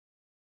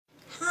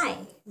Hi,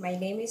 my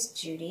name is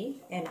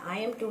Judy and I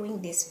am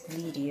doing this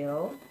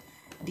video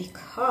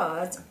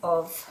because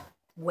of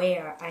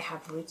where I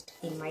have reached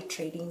in my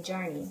trading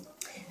journey.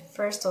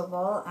 First of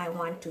all, I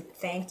want to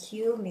thank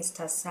you,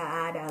 Mr.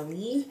 Saad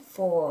Ali,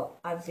 for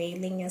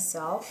availing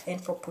yourself and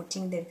for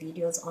putting the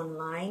videos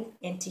online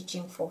and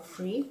teaching for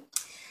free.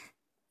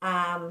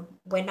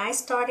 When I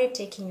started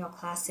taking your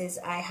classes,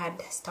 I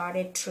had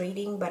started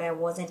trading, but I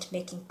wasn't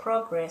making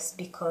progress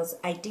because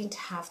I didn't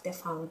have the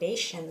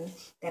foundation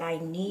that I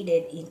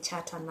needed in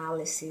chart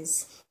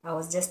analysis. I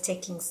was just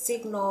taking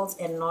signals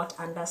and not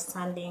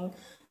understanding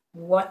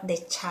what the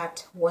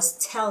chart was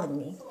telling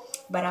me.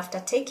 But after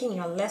taking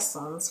your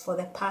lessons for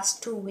the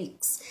past 2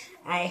 weeks,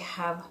 I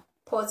have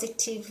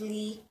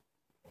positively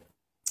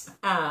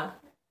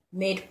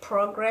made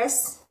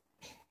progress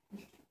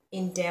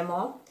in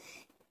demo.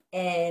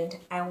 And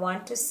I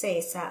want to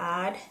say,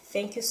 Saad,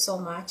 thank you so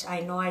much. I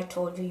know I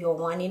told you you're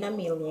 1 in a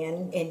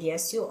million, and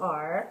yes, you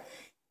are.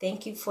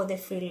 Thank you for the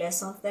free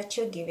lessons that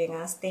you're giving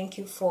us. Thank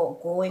you for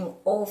going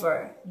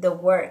over the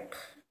work,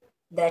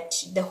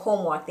 the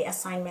homework, the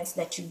assignments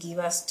that you give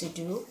us to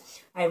do.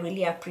 I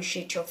really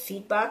appreciate your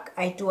feedback.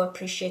 I do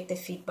appreciate the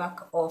feedback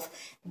of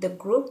the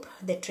group,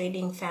 the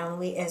trading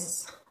family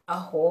as a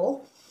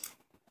whole.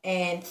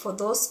 And for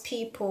those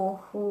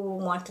people who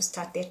want to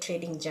start their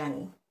trading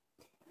journey,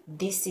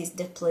 this is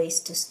the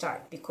place to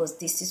start because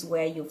this is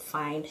where you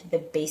find the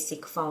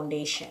basic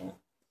foundation.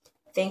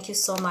 Thank you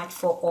so much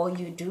for all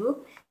you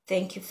do.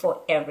 Thank you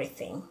for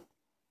everything.